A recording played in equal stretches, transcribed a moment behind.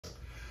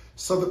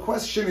So the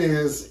question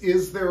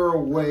is there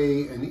a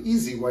way, an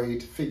easy way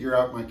to figure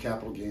out my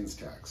capital gains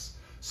tax?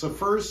 So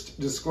first,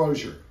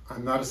 disclosure.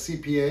 I'm not a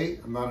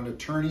CPA, I'm not an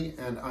attorney,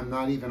 and I'm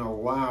not even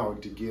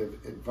allowed to give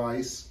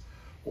advice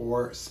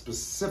or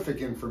specific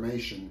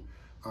information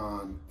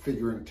on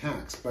figuring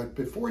tax. But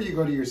before you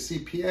go to your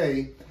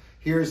CPA,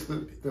 here's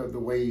the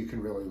way you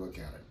can really look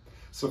at it.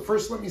 So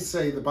first, let me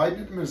say the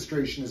Biden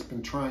administration has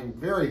been trying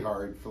very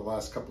hard for the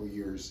last couple of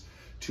years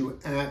to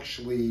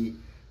actually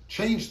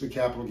change the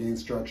capital gain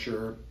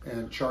structure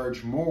and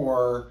charge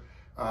more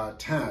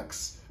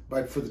tax.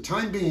 But for the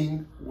time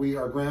being, we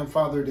are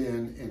grandfathered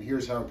in, and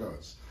here's how it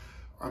goes.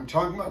 I'm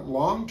talking about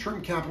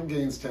long-term capital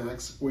gains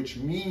tax, which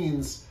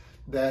means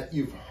that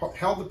you've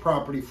held the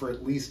property for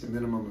at least a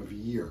minimum of a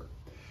year.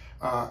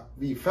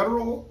 The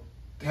federal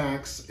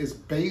tax is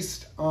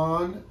based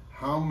on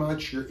how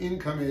much your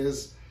income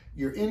is.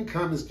 Your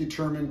income is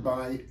determined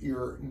by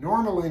your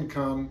normal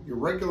income, your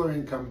regular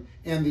income,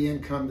 and the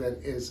income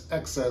that is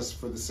excess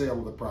for the sale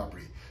of the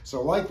property.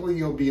 So likely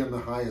you'll be in the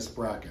highest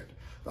bracket.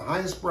 The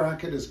highest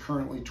bracket is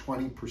currently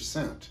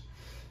 20%.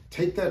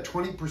 Take that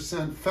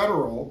 20%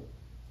 federal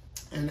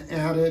and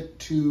add it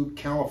to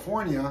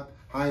California,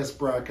 highest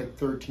bracket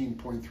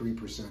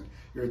 13.3%.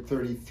 You're at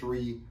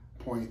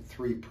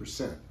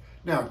 33.3%.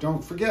 Now,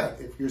 don't forget,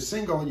 if you're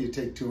single, you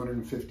take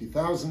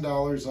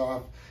 $250,000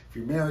 off. If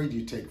you're married,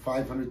 you take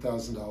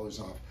 $500,000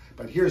 off.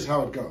 But here's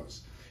how it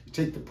goes. You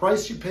take the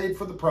price you paid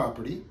for the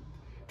property,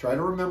 try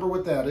to remember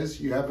what that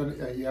is. You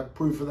have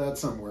proof of that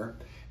somewhere.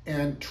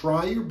 And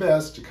try your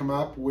best to come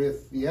up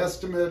with the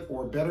estimate,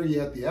 or better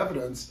yet, the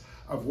evidence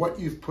of what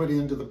you've put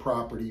into the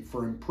property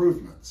for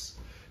improvements.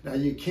 Now,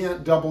 you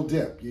can't double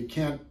dip. You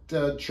can't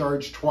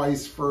charge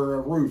twice for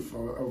a roof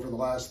over the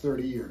last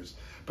 30 years.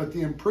 But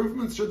the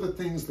improvements are the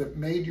things that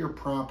made your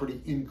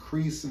property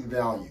increase in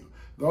value.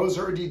 Those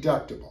are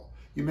deductible.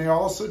 You may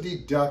also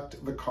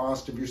deduct the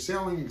cost of your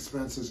selling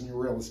expenses and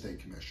your real estate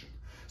commission.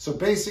 So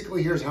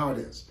basically, here's how it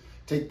is.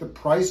 Take the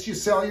price you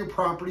sell your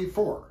property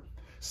for,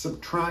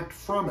 subtract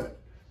from it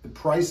the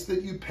price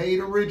that you paid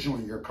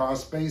originally, your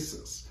cost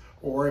basis,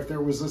 or if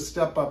there was a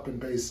step up in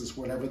basis,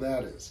 whatever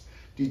that is.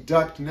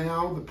 Deduct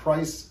now the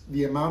price,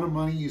 the amount of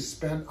money you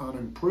spent on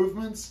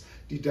improvements,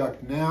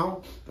 deduct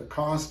now the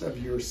cost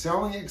of your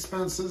selling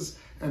expenses,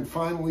 and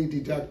finally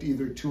deduct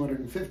either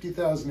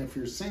 $250,000 if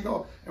you're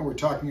single, and we're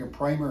talking your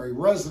primary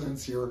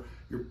residence here,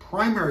 your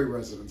primary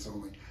residence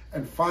only,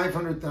 and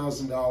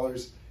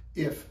 $500,000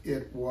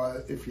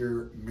 if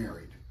you're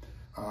married.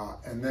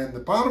 And then the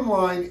bottom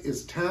line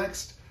is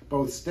taxed,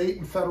 both state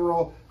and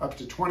federal, up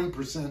to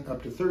 20%,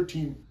 up to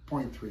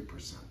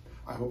 13.3%.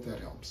 I hope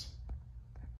that helps.